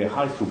make a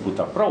high throughput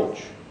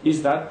approach,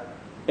 is that,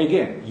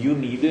 again, you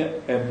need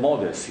a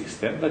model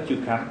system that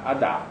you can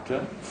adapt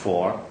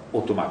for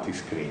automatic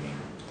screening.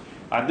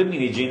 And the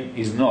minigene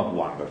is not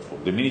wonderful.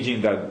 The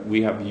minigene that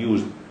we have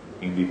used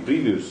in the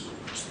previous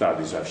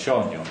studies I've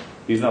shown you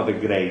is not a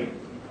great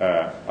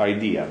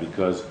idea,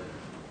 because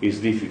it's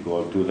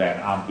difficult to then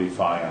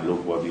amplify and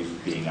look what is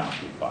being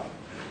amplified.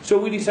 So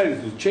we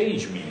decided to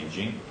change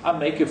imaging and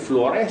make a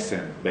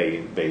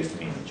fluorescent-based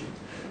imaging.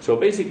 So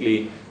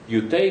basically,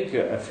 you take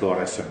a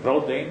fluorescent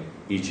protein,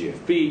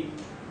 EGFP,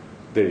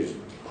 there is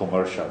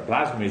commercial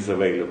plasmids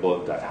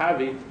available that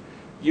have it,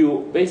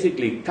 you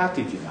basically cut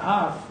it in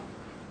half,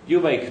 you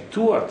make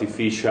 2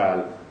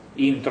 artificial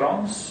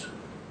introns,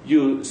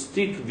 you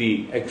stick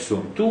the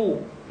exon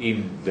 2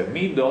 in the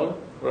middle,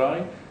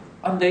 right?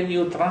 And then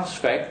you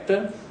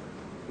transfect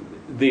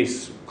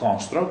this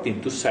construct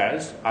into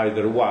cells,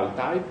 either wild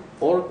type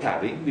or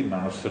carrying the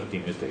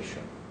 -13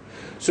 mutation.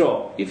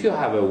 So if you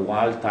have a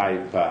wild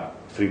type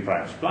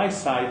 3' splice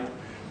site,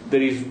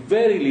 there is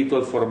very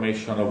little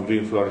formation of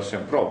green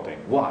fluorescent protein.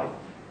 Why?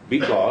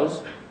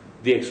 Because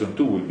the exon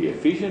 2 will be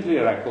efficiently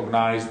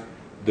recognized,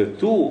 the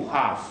 2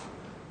 half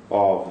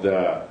of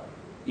the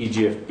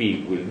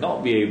EGFP will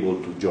not be able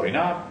to join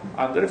up,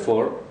 and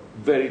therefore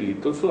very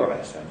little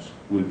fluorescence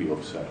will be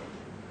observed.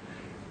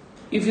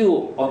 If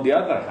you, on the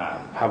other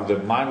hand, have the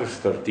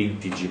 -13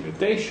 TG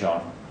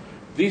mutation,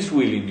 this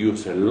will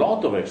induce a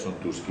lot of exon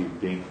 2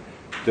 skipping.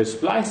 The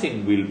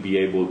splicing will be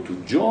able to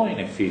join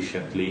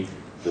efficiently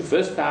the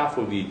first half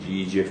of the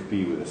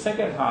EGFP with the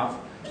second half,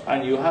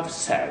 and you have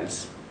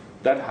cells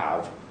that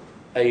have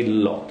a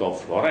lot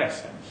of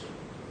fluorescence.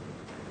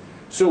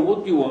 So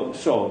what you want,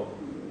 so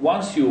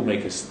once you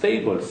make a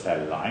stable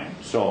cell line,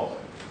 so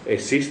a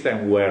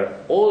system where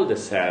all the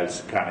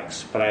cells can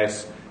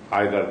express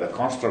either the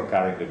construct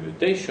carrying the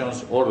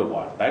mutations or the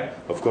wild type,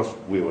 of course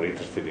we were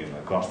interested in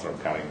the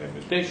construct carrying the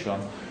mutation,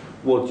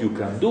 what you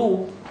can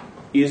do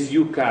is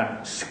you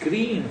can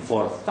screen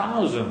for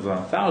thousands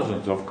and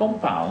thousands of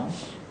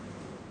compounds,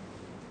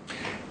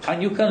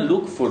 and you can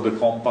look for the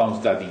compounds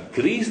that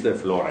increase the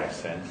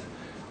fluorescence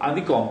and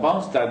the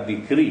compounds that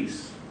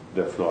decrease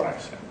the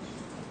fluorescence.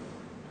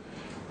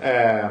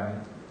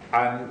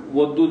 And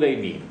what do they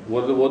mean?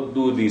 What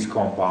do these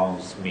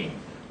compounds mean?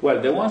 Well,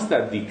 the ones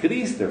that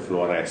decrease the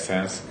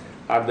fluorescence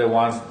are the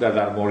ones that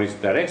are more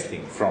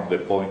interesting from the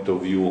point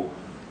of view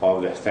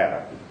of the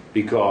therapy.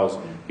 Because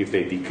if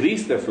they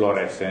decrease the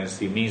fluorescence,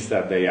 it means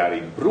that they are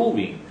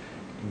improving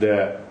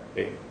the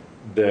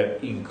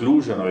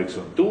inclusion of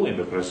exon 2 in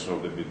the presence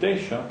of the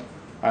mutation,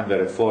 and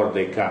therefore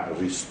they can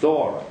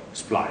restore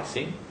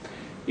splicing.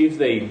 If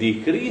they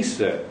decrease,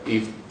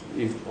 if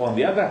on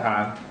the other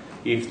hand,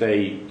 if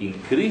they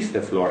increase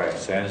the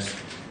fluorescence,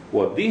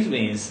 what this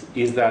means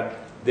is that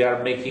they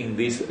are making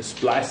this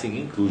splicing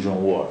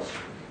inclusion worse.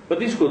 But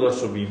this could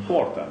also be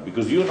important,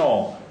 because you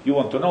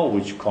want to know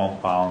which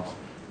compounds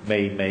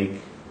may make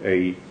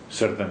a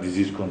certain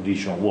disease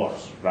condition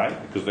worse, right?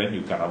 Because then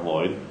you can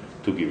avoid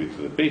to give it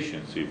to the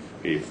patients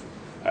if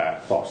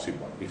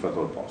possible, if at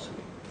all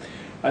possible.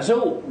 And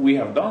so we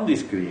have done this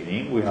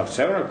screening. We have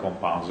several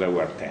compounds that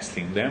we're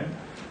testing them.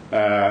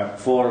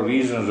 For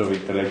reasons of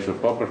intellectual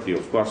property,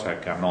 of course, I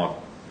cannot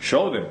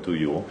show them to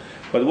you,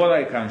 but what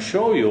I can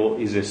show you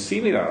is a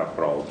similar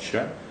approach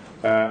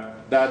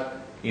that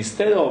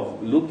instead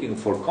of looking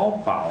for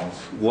compounds,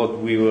 what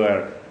we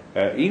were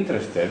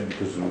interested,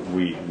 because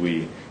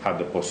we had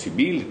the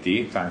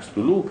possibility, thanks to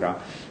Luca,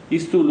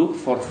 is to look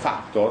for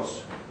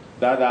factors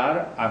that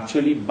are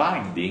actually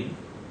binding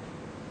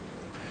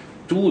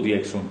to the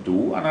exon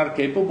 2 and are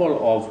capable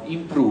of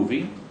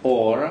improving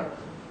or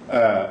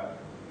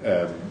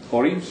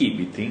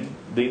inhibiting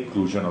the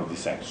inclusion of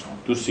this exon,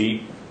 to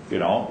see,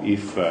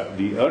 if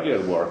the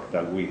earlier work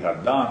that we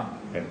had done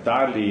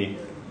entirely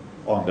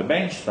on the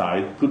bench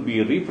side could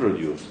be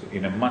reproduced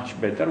in a much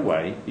better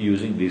way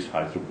using these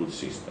high throughput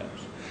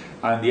systems.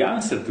 And the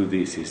answer to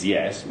this is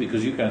yes,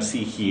 because you can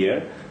see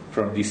here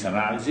from this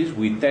analysis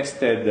we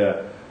tested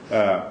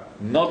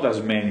not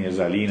as many as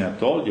Alina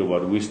told you,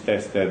 but we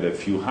tested a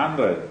few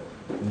hundred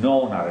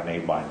known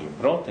RNA binding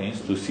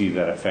proteins to see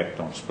their effect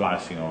on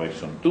splicing of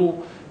exon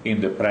 2 in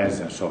the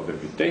presence of the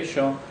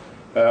mutation.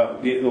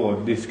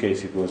 In this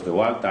case it was the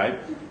wild type.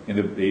 In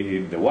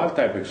the wild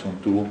type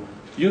exon 2,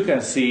 you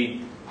can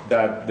see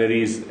that there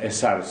is a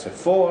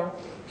SARS-4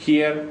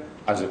 here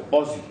as a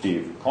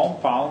positive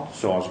compound,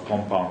 so as a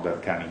compound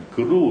that can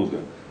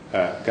include,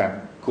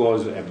 can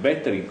cause a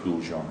better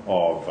inclusion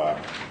of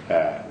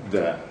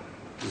the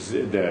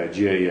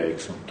GAA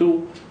exon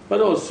 2,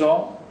 but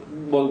also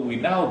what we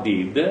now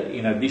did,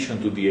 in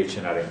addition to the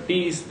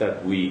HNRMPs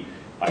that we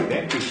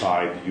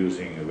identified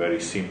using a very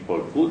simple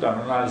pooled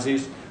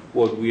analysis,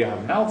 what we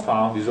have now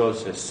found is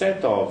also a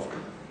set of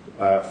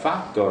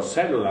factors,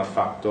 cellular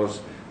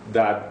factors,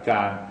 that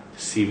can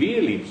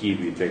severely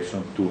inhibit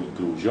exon 2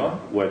 inclusion,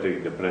 whether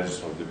in the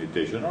presence of the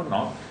mutation or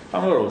not,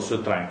 and we're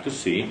also trying to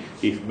see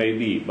if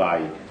maybe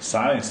by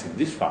silencing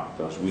these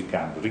factors we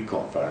can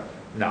recover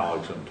now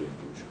exon 2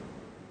 inclusion.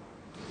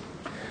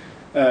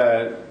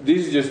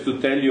 This is just to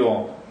tell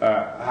you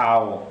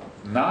how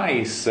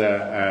nice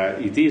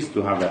it is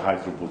to have a high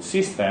throughput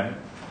system,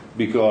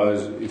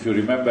 because if you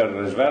remember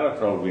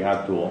resveratrol, we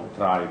had to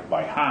try it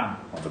by hand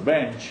on the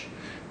bench,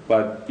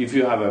 but if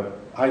you have a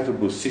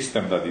high-throughput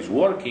system that is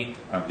working,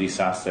 and this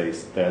assay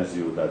tells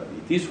you that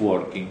it is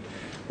working,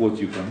 what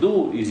you can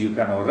do is you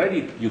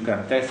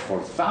can test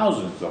for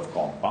thousands of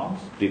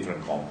compounds,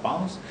 different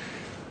compounds.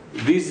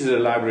 This is a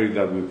library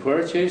that we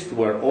purchased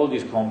where all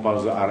these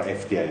compounds are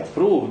FDA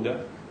approved.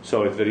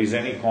 So if there is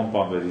any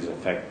compound that is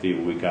effective,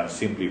 we can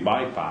simply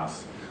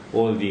bypass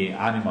all the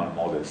animal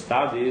model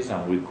studies,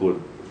 and we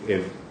could,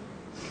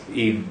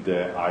 in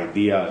the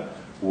ideal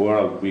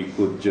world, we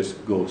could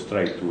just go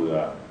straight to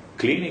the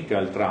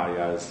clinical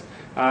trials.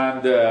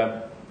 And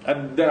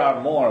there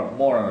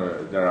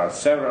are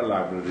several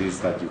libraries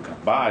that you can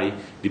buy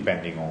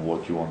depending on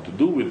what you want to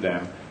do with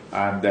them,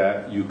 and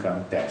you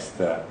can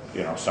test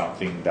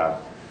something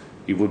that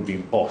it would be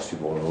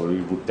impossible, or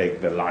it would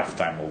take the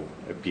lifetime of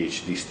a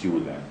PhD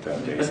student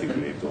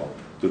basically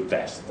to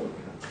test.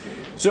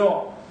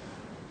 So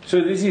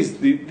this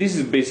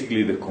is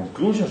basically the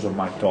conclusions of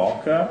my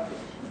talk,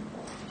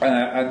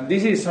 and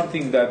this is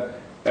something that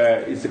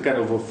is a kind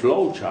of a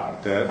flow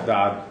chart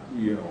that,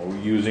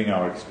 using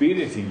our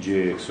experience in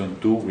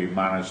GXON2, we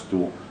managed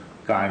to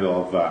kind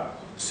of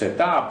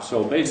set up.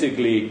 So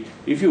basically,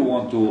 if you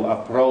want to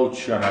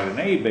approach an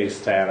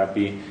RNA-based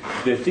therapy,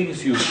 the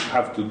things you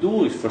have to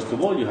do is, first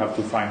of all, you have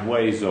to find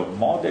ways of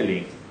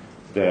modeling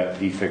the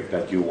defect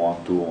that you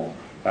want to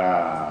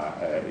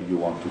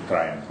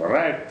try and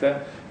correct.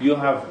 You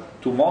have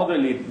to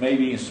model it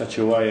maybe in such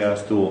a way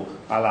as to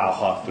allow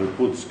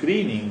high-throughput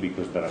screening,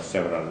 because there are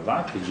several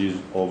advantages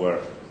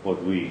over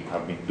what we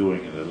have been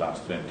doing in the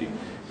last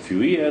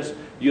few years.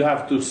 You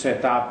have to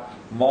set up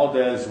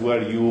models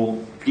where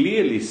you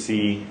clearly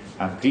see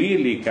and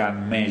clearly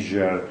can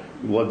measure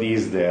what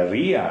is the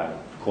real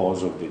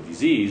cause of the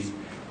disease.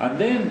 And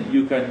then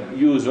you can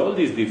use all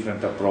these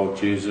different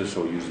approaches,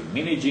 so using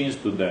mini-genes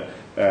to the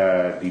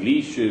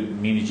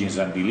mini-genes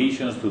and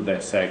deletions to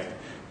dissect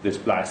the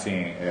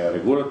splicing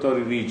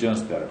regulatory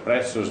regions, the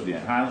repressors, the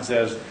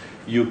enhancers.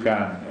 You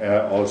can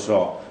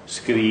also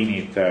screen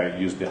it,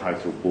 use the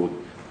high-throughput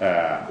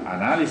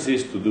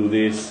analysis to do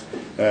this.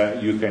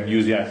 You can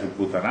use the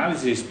high-throughput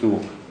analysis to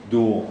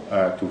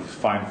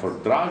find for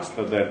drugs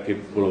that are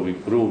capable of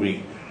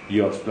improving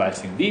your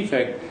splicing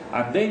defect,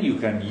 and then you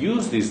can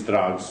use these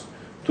drugs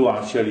to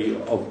actually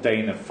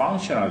obtain a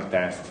functional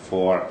test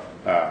for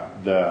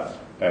the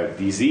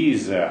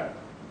disease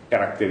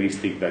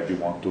characteristic that you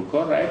want to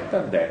correct,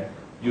 and then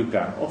you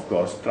can, of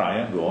course, try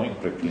and go in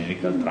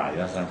preclinical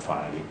trials and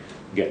finally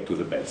get to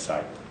the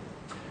bedside.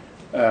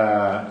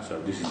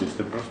 So this is just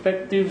the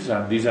perspectives,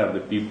 and these are the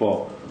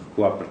people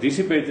who have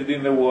participated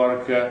in the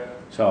work.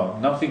 So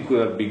nothing could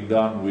have been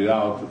done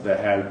without the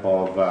help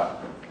of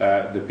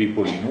the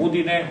people in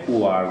Udine,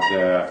 who are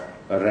the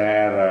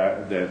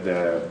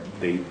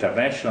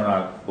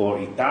international or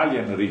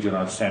Italian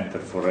regional center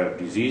for rare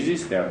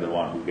diseases. They are the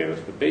one who gave us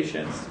the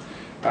patients,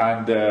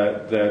 and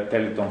the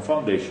Telethon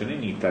Foundation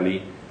in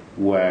Italy,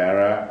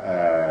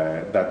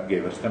 where that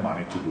gave us the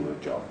money to do the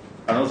job.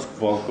 And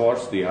also, of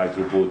course, the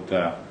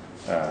high-throughput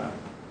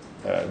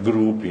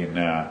group in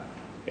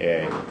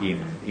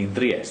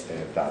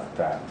Trieste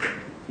that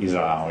is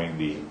allowing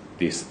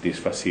this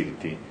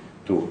facility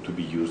to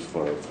be used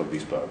for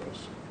this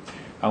purpose.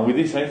 And with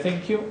this, I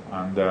thank you,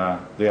 and the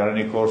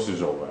RNA course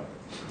is over.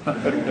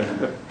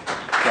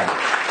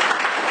 Thanks.